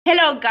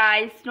Hello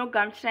guys, no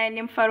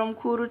name from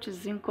Kuru to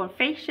Zim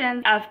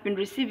Confessions. I've been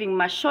receiving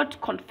my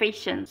short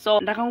confessions. So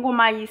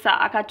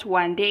ndakangomaisa akati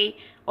one day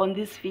on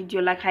this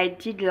video like I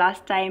did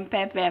last time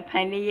pepe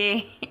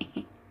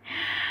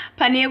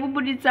pane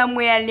kubuditsa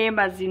mweya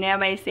nemazino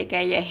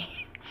yamaiseka yai.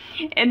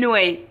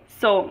 Anyway,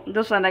 so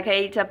this one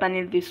ndakaita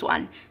pane this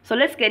one. So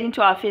let's get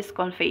into our first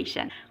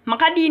confession.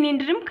 Makadini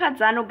ndiri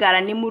mukadzi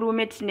anogara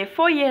nemurume tine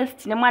 4 years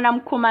tine mwana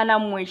mukomana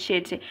mumwe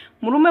chete.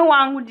 Murume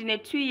wangu ndine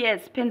 2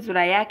 years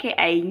penzura yake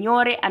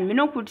ainyore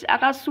amino kuti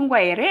akasungwa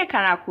here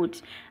kana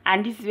kuti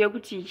andizive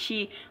kuti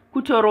chi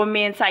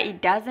kutoromensa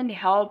it doesn't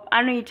help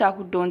anoita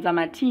kudonza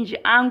matinji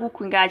angu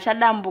kunge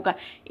achadambuka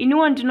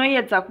iniwo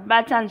ndinoedza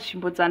kubata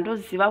nzvimbo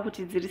dzandoziva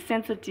kuti dziri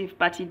sensitive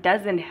but it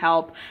doesn't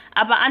help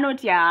apa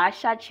anoti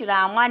hasha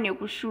chiramwa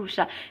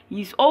nekushusha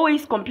he's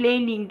always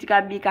complaining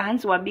ndikabika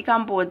hanzi wabika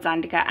mbodza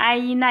ndika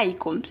aina he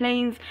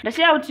complains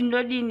ndachaya kuti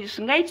ndodini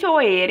zvingaitewo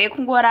here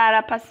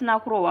kungorara pasina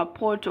kurohwa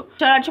poto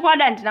taura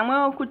chokwadi handina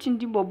mweya wekuti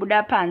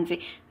ndimbobuda panze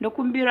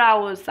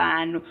ndokumbirawo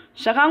zano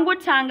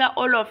zvakangotanga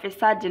all of a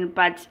sudden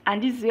but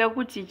handizive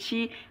kuti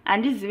chi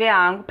handizive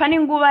hangu pane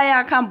nguva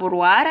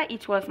yakamborwara.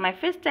 It was my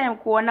first time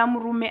kuona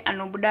murume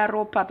anobuda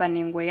ropa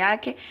panhengo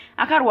yake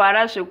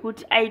akarwara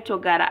zvekuti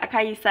aitogara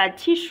akaisa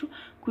tishu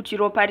kuti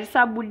ropa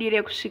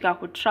risabudire kusvika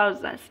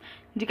kutrousers.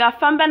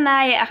 Ndikafamba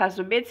naye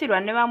akazobetserwa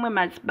nevamwe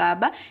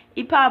madzibaba.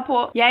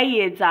 Ipapo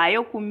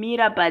yaiedzayo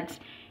kumira but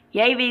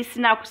yaive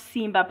isina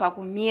kusimba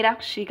pakumira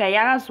kusvika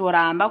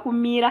yakazoramba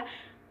kumira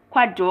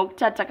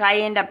kwadokta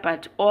takaenda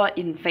but all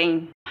in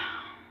vain.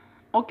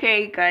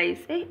 Okay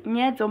guys,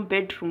 nyaya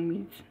dzomubedroom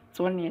idzi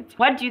dzonetsa.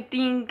 What do you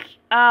think?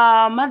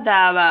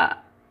 Madhava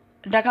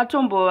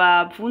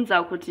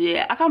ndakatombovabvunza kuti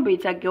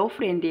akamboita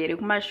girlfriend here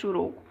kumashure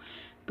uku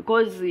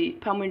because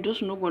pamwe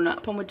ndozvinogona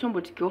pamwe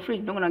tomboti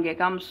girlfriend ndogona kunge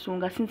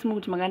yakamusunga since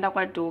mukuti makaenda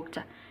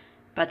kwadokta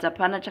but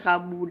hapana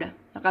chakabuda.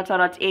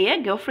 Akataura kuti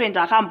girlfriend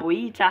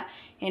akamboita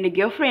and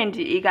girlfriend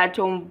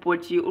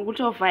ikatomboti uri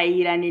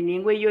kutovhaira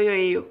nenhengo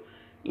iyoyoyo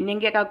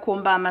inenge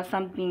yakakombama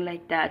something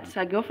like that.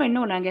 Sa girlfriend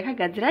nogona kunge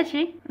yakagadzira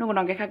chi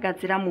nogona kunge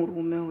yakagadzira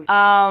murume uyu.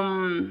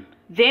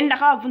 Then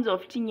ndakavabvunza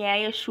futi nyaya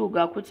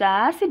yeshuga kuti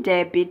haasi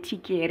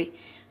diabetic here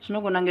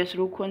zvinogona kunge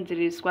zviri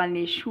kukonzereswa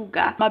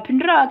neshuga.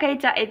 Mapinduro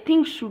akaita I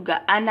think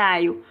sugar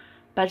anayo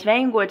but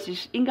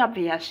vaingoti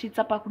ingabve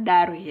yasvitsa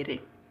pakudaro here.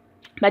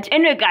 But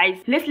anyway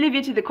guys, let's leave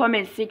it to the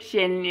comment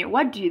section.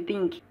 What do you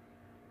think?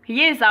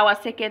 Here's our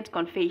second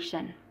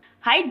confession.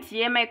 Hi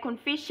dear, my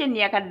confession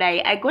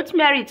yakadai. I got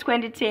married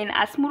 2010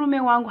 asi murume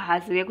wangu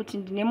hazive kuti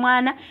ndine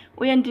mwana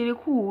uye ndiri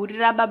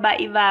kuhurira baba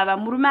ivava.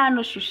 Murume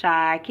anoshusha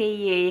hake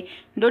iyeye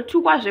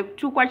ndotukwa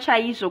zvekutukwa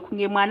chaizvo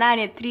kunge mwana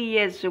ane 3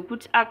 years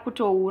zvekuti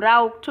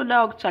akutohurawo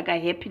kutodawo kutsvaga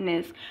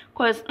happiness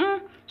cause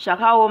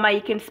zvakaoma.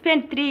 He can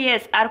spend 3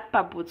 years ari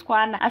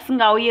kupabotswana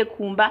asingauye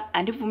kumba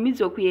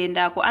handibvumidzwe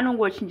kuendako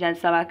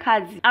anongochinjanisa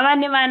vakadzi ava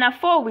nevana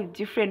 4 with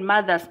different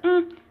mothers.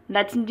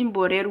 Ndati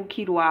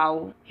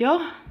ndimborerukirwawo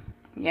yo.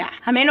 Yeah,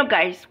 ameno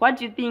guys, what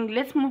do you think?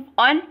 Let's move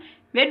on.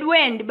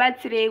 Vedwe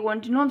ndibatsireiwo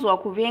ndinonzwa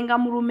kuvenga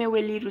murume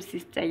welittle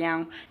sister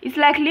yangu. It's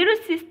like little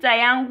sister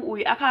yangu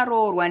uyu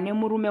akaroorwa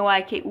nemurume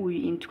wake uyu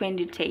in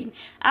 2010.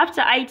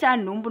 After aita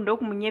nhumbu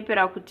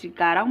ndokumunyepera kuti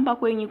gara kumba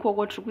kwenyu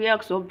ikoko tiri kuuya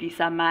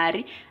kuzobvisa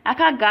mari.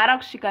 Akagara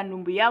kusvika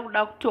nhumbu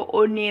yakuda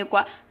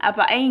kutoonekwa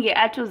apa ainge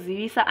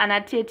atozivisa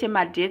ana tete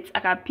madates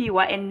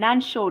akapiwa and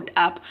none showed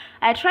up.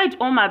 I tried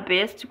all my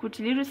best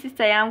kuti little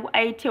sister yangu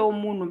aitewo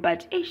munhu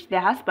but the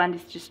husband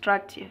is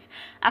destructive.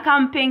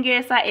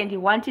 Akamupengesa and he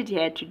wanted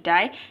her to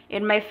die.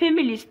 And my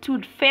family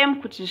stood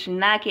firm kuti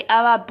zvinake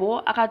avabo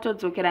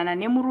akatodzokerana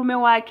nemurume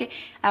wake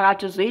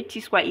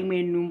akatozoitiswa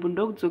imwe nhumbu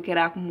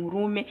ndokudzokera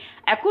kumurume.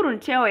 I couldn't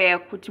tell her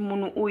kuti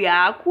munhu uyu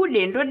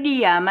haakude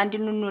ndodii hama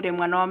ndinunure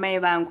mwana wamai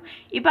vangu.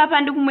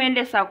 Ipapa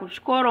ndikumuendesa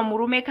kuchikoro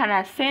murume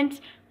kana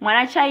sent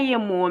mwana chaiye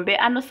muhombe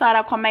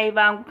anosara kwamai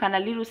vangu kana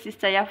little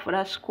sister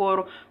yavhura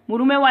zvikoro.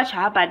 Murume wacho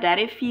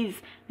habhadhare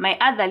fees. My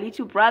other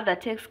little brother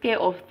takes care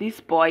of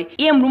this boy.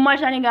 Iye murume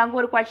wacho anenge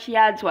angori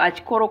kwachiyadzwa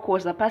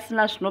achikorokoza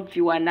pasina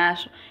zvinobviwa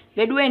nazvo.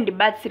 Vedwe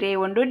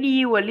ndibatsireiwo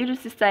ndodiiwo little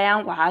sister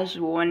yangu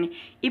hazvione.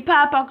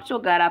 Ipapa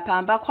kutogara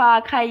pamba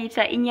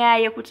kwaakaita inyaya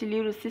yekuti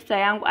little sister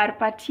yangu ari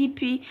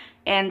patipi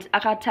and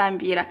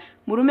akatambira.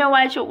 Murume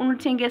wacho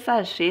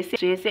unotengesa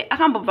zvese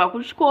akambobva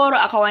kuchikoro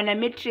akawana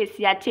mattress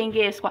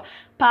yatengeswa.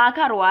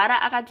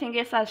 Paakarwara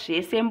akatengesa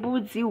zvese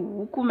mbudzi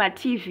huku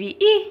matv.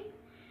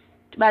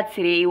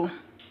 Tibatsireiwo.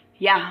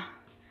 Yeah,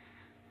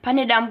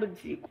 pane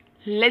dambudziko.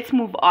 Let's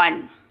move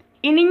on.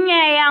 Ini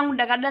nyaya yangu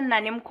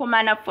ndakadanana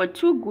nemukomana for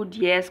 2 good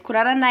years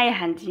kurara naye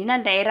handina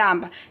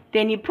ndairamba.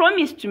 Then he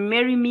promised to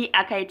marry me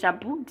akaita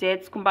book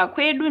dates kumba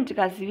kwedu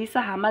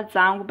ndikazivisa hama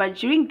dzangu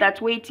but during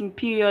that waiting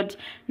period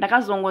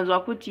ndakazongonzwa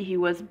kuti he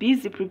was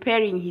busy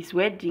preparing his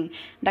wedding.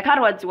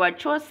 Ndakarwadziwa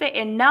chose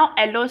and now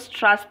I lost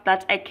trust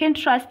that I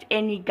can't trust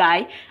any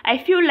guy. I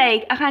feel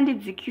like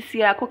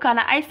akandidzikisira ko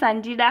kana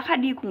aisandida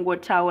akadi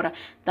kungotaura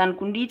than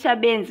kundiita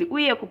benzi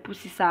uye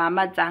kupusisa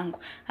hama dzangu.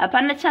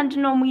 Hapana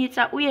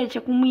chandinomuita uye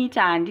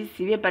chekumuita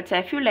handizive but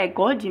I feel like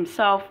God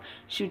himself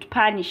should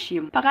punish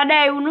him.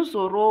 Pakadai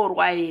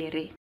unozoroorwa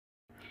here.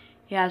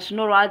 Ya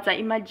zvinorwadza.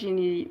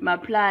 Imagine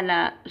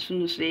maplana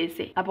zvinhu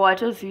zvese apa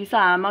watozivisa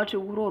hama kuti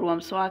urorwa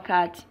musi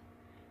wakati,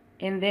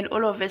 and then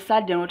all of a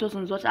sudden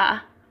watozonzwa kuti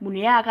munhu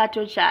iye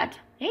akatochata.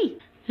 Hey,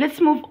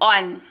 let's move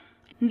on.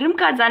 Ndiri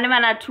mukadzi ane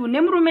vana 2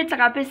 nemurume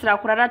takapedzisira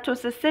kurara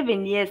tose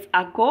 7 years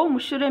ago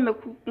mushure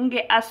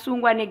mekunge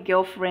asungwa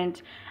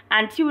negirlfriend.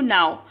 Until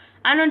now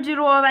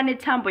anondirova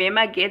netambo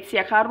yemagetsi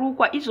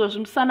yakarukwa. Izvozvi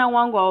musana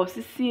wangu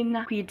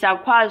hausisina kuita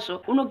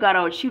kwazvo,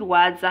 unogara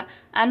uchirwadza.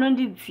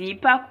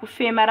 Anondidzipa,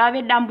 kufema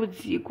rave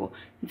dambudziko,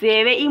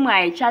 nzeve imwe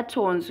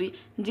haichatonzwi.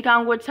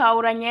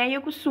 Ndikangotaura nyaya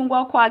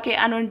yekusungwa kwake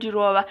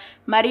anondirova,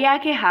 mari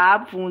yake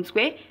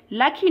haabvunzwe.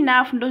 Lucky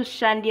enough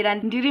ndozvishandira.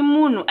 Ndiri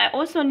munhu, I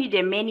also need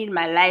a man in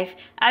my life.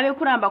 Ave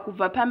kuramba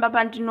kubva pamba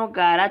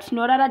pandinogara,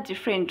 tinorara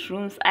different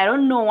rooms. I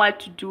don't know what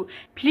to do.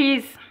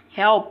 Please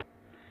help.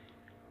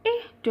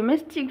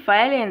 Domestic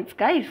violence,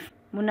 guys.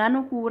 Munhu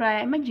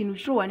anokuuraya. Imagine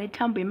uchirohwa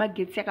netambo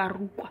yemagetsi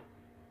yakarukwa,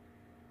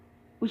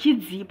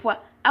 uchidzipwa,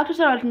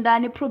 akutotaura kuti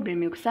ndane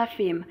problem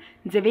yekusafema,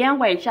 nzeve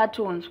yangu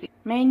haichatonzwe.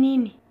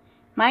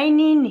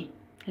 Mainini.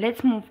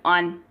 Let's move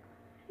on.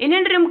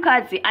 Ine ndiri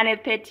mukadzi ane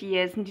 30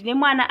 years, ndine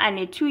mwana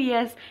ane 2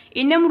 years.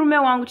 Ine murume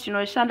wangu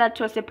tinoshanda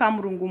tose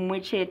pamurungu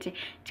mumwe chete.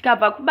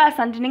 Tikabva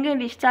kubasa ndinenge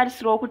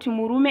ndichitarisirawo kuti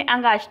murume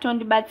anga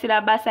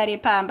achitondibatsira basa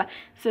repamba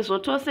sezvo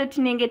tose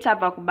tinenge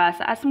tabva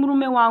kubasa, asi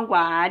murume wangu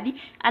haadi.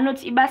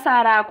 Anoti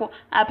ibasa rako,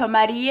 apa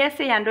mari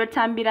yese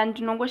yandotambira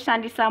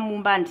ndinongoshandisa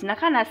mumba, handina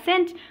kana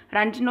cent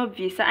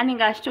randinobvisa.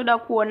 Anenge achitoda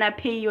kuona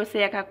pay yose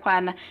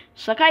yakakwana.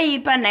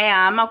 Zvakaipa naye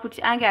hama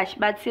kuti ange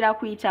achibatsira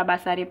kuita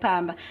basa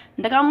repamba.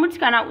 Ndakamuti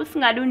kana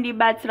usingadi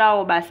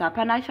undibatsirawo basa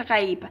hapana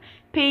chakaipa,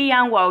 pay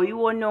yangu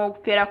hauionewo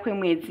kupera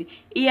kwemwedzi.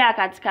 Iye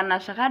akati kana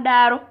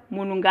zvakadaro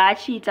munhu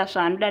ngaachiita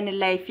zvaanoda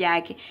nelife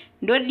yake.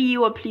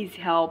 Ndodiwo,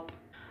 please help.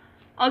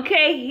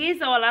 Okay,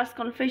 here's our last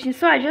confession.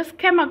 So I just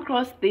came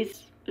across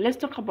this. Let's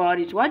talk about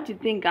it. What do you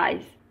think,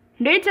 guys?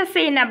 Ndoita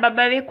sei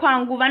nababa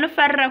vekwangu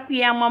vanofarira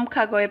kuyamwa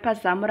mukaka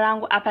wepazamu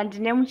rangu. Apa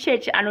ndine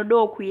mucheche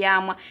anodawo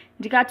kuyamwa.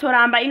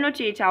 Ndikatoramba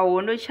inotoita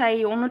hondo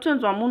chaiyo.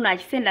 Unotonzwa munhu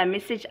achisenda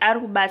message ari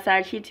kubasa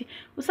achiti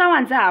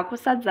usawanza hako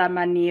sadza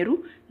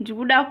manheru,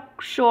 ndikuda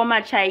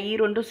kushoma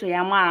chairo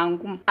ndozoyamwa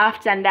hangu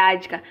after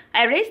ndadya.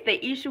 I raised the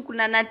issue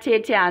kuna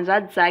natete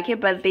hanzvadzi dzake,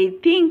 but they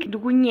think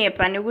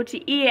ndikunyepa nekuti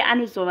iye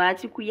anozova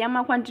ati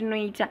kuyamwa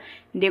kwandinoita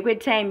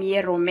ndekwetime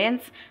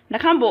yeromance.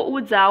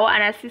 Ndakamboudzawo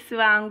anasisi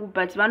vangu,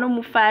 but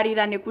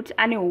vanomufarira nekuti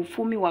ane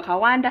upfumi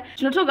hwakawanda.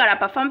 Tinotogara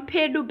pafam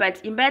pedu,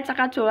 but imba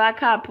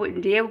yatakatovakapo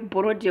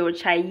ndeyebhorodhero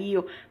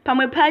chaiyo.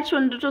 Pamwe pacho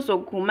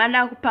ndotozoguma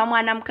ndakupa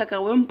mwana mukaka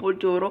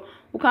wemubhodhoro,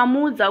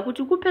 ukamuudza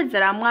kuti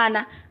kupedzera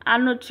mwana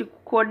anoti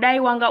kodai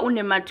wanga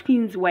une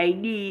matwins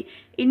waidii.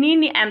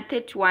 Inini I'm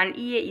 31,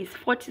 iye is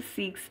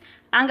 46.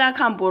 Anga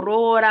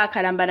akamboroora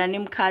akarambana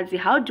nemukadzi.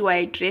 How do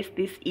I address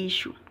this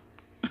issue?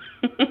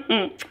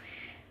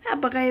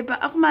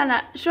 Apakaipa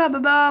akumana shuwa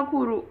baba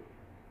vakuru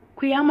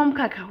kuyamwa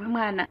mukaka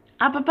wemwana.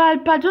 Apa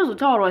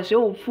patozotaurwa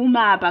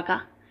zveupfuma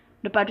apaka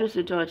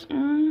ndopatozotaura kuti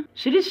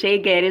zviri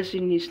zvega here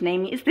zvinhu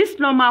izvi. Is this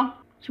normal?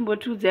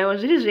 Chimbotiudzaiwo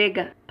zviri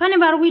zvega. Pane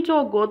vari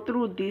kuitawo go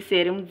through this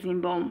here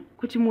mudzimba umu,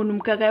 kuti munhu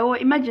mukaka iwo,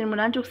 imagine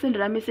munhu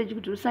anotokusendera message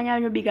kuti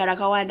usanyanyobika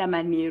rakawanda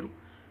manheru,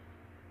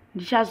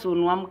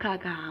 ndichazonwa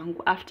mukaka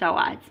hangu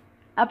afterwards.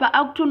 Apa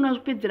akutonwa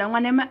kupedzera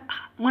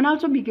mwana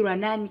autobikirwa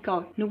nani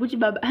kawo, nekuti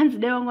baba hanzi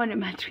dai wanga une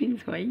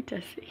matwins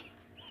waita sei.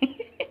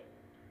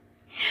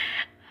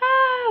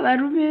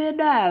 Varume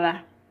vedu ava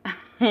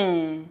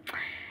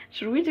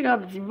zviri kuitika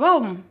mudzimba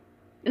umu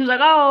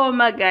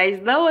zvakaoma,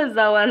 guys. That was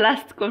our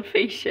last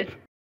confession.